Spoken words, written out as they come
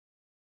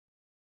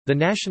The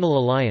National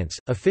Alliance,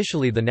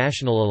 officially the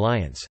National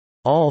Alliance,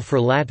 All for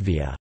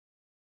Latvia,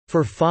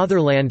 for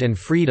Fatherland and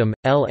Freedom,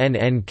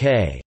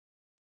 LNNK.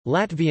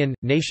 Latvian,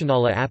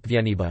 Nacionālā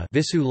apvienība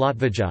Visu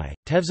Latvijai,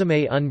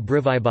 Tevzemē un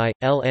Brīvībai,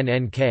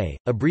 LNNK,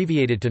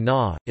 abbreviated to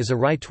NA, is a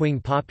right-wing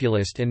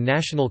populist and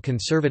national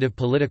conservative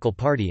political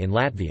party in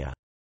Latvia.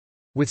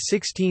 With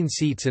 16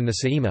 seats in the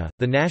iSaeima,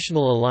 the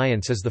National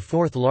Alliance is the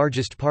fourth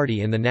largest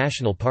party in the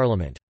national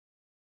parliament.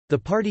 The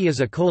party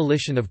is a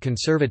coalition of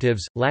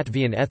conservatives,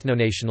 Latvian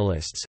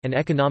ethnonationalists, and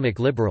economic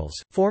liberals,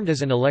 formed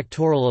as an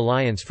electoral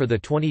alliance for the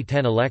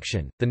 2010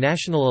 election. The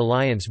National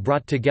Alliance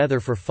brought together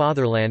for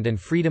Fatherland and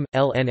Freedom,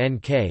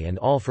 LNNK, and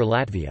All for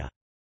Latvia.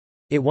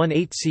 It won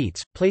 8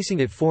 seats, placing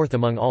it fourth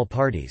among all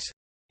parties.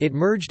 It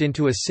merged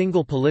into a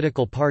single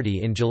political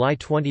party in July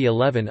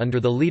 2011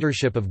 under the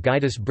leadership of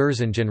Gaidis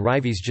Berziņš and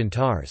Raivis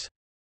Džintars.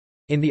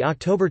 In the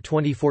October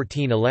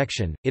 2014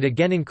 election, it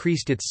again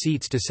increased its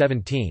seats to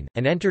 17,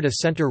 and entered a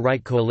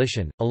centre-right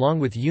coalition, along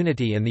with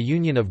Unity and the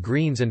Union of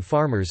Greens and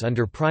Farmers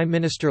under Prime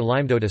Minister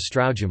Laimdota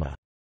Straujuma.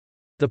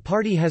 The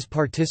party has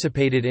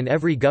participated in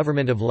every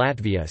government of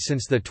Latvia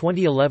since the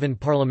 2011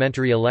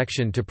 parliamentary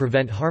election to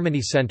prevent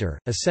Harmony Centre,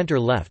 a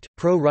centre-left,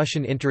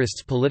 pro-Russian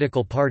interests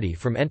political party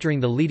from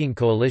entering the leading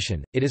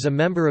coalition. It is a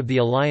member of the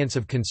Alliance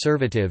of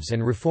Conservatives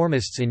and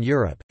Reformists in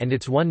Europe, and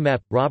its one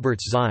MEP,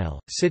 Roberts Zīle,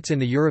 sits in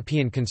the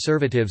European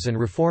Conservatives and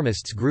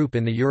Reformists group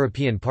in the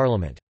European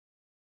Parliament.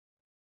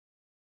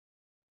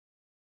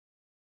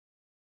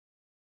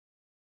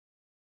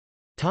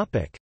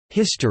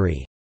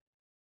 History.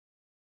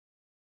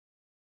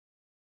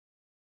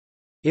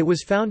 It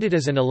was founded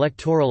as an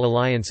electoral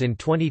alliance in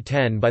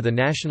 2010 by the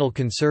National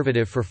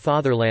Conservative for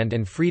Fatherland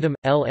and Freedom,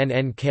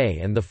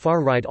 LNNK, and the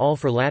far-right All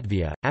for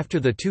Latvia, after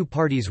the two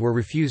parties were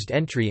refused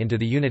entry into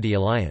the Unity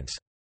Alliance.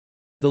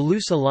 The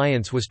loose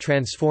alliance was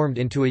transformed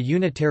into a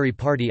unitary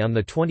party on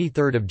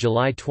 23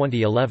 July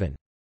 2011.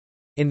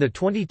 In the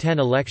 2010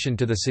 election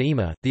to the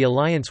iSaeima, the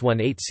alliance won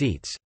 8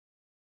 seats.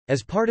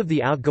 As part of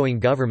the outgoing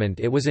government,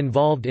 it was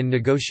involved in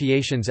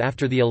negotiations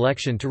after the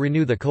election to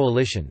renew the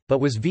coalition, but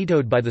was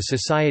vetoed by the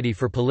Society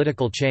for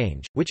Political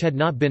Change, which had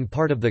not been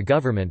part of the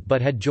government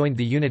but had joined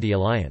the Unity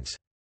Alliance.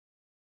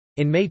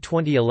 In May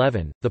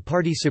 2011, the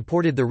party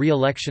supported the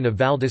re-election of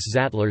Valdis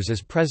Zatlers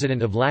as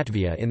President of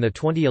Latvia in the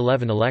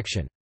 2011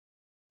 election.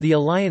 The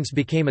alliance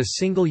became a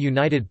single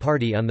united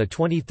party on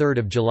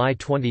 23 July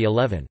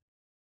 2011.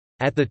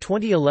 At the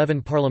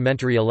 2011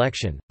 parliamentary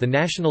election, the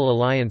National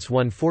Alliance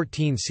won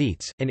 14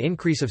 seats, an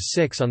increase of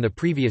 6 on the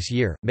previous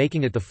year,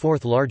 making it the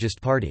fourth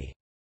largest party.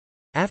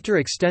 After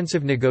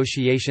extensive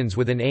negotiations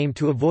with an aim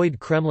to avoid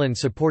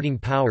Kremlin-supporting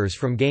powers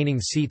from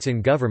gaining seats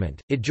in government,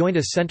 it joined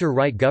a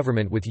centre-right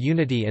government with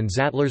Unity and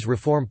Zatlers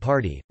Reform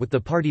Party, with the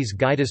party's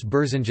Gaidis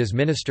Berziņš as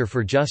Minister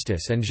for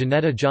Justice and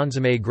Žaneta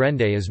Jonzeme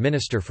Grende as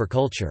Minister for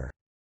Culture.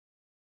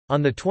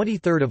 On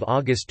 23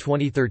 August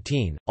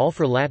 2013, All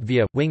for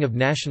Latvia, wing of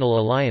National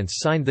Alliance,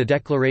 signed the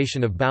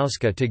Declaration of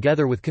Bauska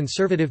together with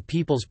Conservative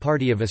People's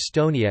Party of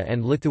Estonia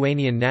and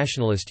Lithuanian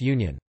Nationalist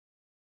Union.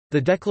 The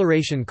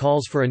declaration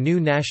calls for a new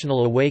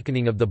national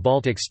awakening of the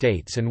Baltic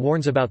states and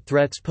warns about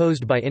threats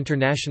posed by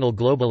international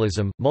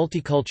globalism,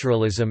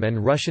 multiculturalism,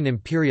 and Russian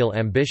imperial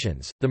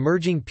ambitions. The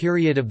merging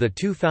period of the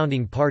two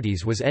founding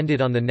parties was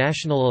ended on the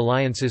National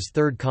Alliance's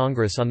Third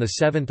Congress on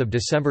 7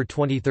 December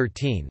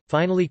 2013,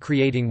 finally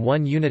creating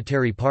one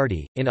unitary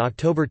party. In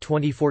October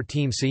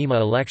 2014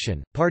 iSaeima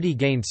election, party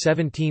gained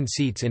 17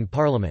 seats in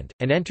parliament,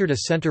 and entered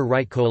a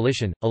centre-right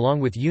coalition, along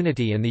with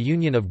Unity and the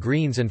Union of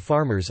Greens and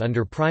Farmers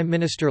under Prime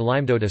Minister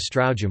Laimdota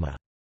Straujuma.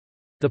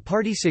 The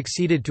party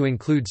succeeded to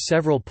include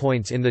several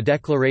points in the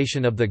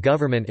declaration of the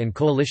Government and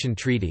Coalition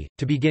Treaty,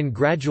 to begin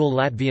gradual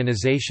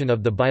Latvianization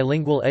of the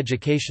bilingual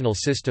educational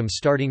system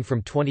starting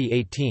from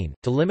 2018,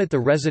 to limit the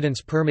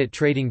residence permit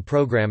trading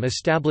program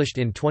established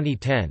in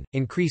 2010,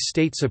 increase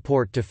state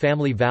support to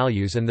family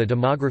values and the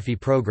demography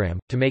program,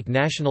 to make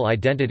national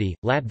identity,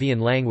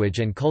 Latvian language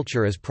and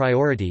culture as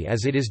priority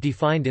as it is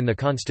defined in the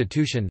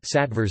constitution,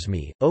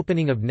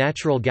 opening of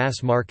natural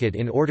gas market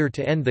in order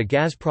to end the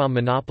Gazprom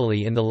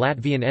monopoly in the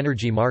Latvian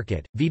energy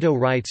market, veto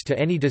rights to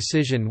any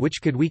decision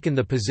which could weaken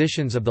the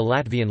positions of the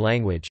Latvian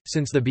language.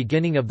 Since the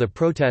beginning of the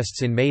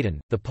protests in Maidan,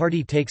 the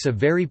party takes a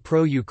very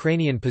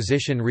pro-Ukrainian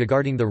position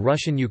regarding the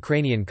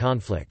Russian-Ukrainian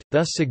conflict,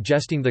 thus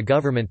suggesting the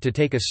government to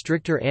take a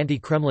stricter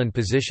anti-Kremlin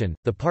position.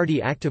 The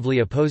party actively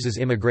opposes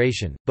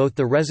immigration, both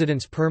the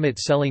residence permit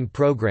selling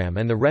program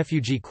and the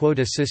refugee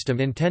quota system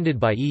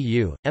intended by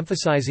EU,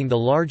 emphasizing the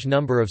large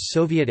number of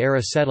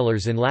Soviet-era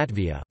settlers in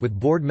Latvia, with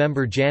board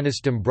member Janis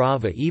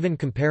Dumbrava even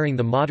comparing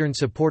the modern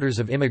supporters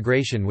of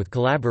immigration with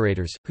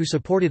collaborators, who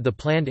supported the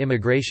planned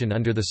immigration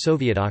under the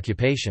Soviet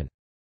occupation.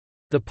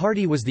 The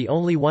party was the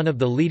only one of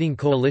the leading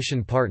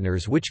coalition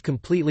partners which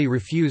completely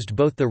refused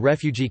both the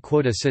refugee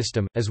quota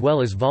system, as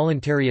well as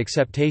voluntary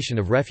acceptation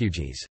of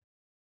refugees.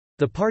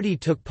 The party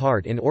took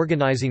part in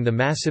organizing the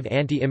massive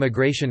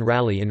anti-immigration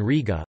rally in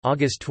Riga,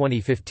 August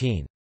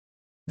 2015.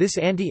 This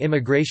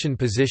anti-immigration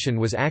position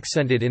was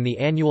accented in the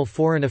annual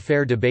foreign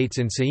affair debates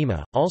in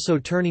iSaeima, also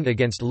turning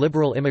against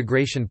liberal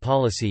immigration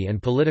policy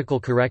and political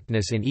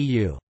correctness in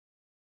EU.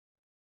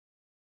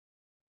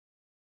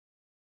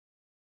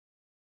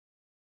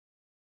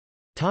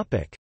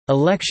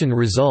 Election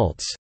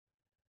results.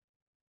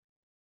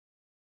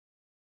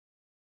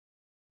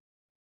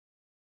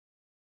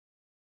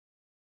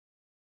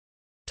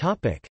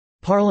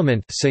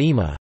 Parliament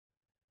iSaeima.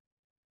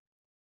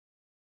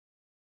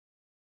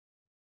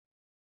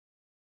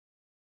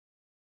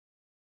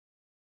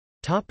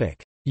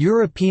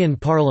 European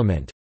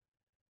Parliament.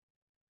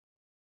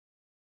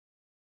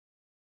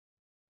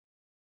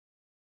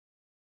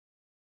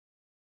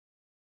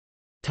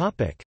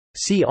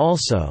 See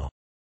also: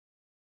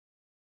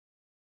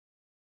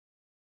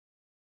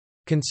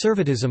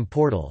 Conservatism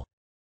portal.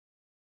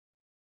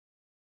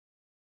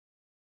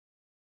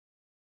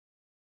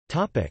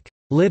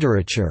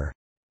 Literature.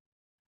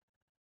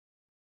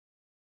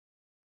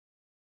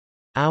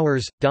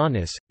 Auers,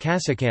 Donis,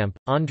 Kasekamp,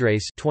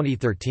 Andres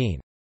 2013.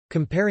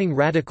 Comparing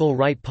Radical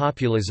Right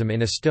Populism in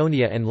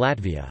Estonia and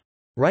Latvia.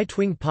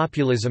 Right-wing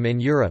Populism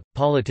in Europe,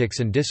 Politics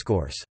and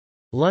Discourse.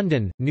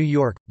 London, New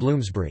York,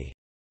 Bloomsbury.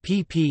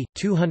 pp.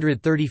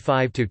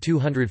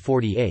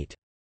 235–248.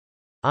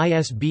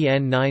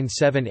 ISBN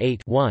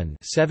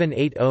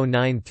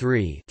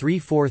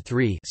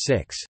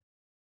 978-1-78093-343-6.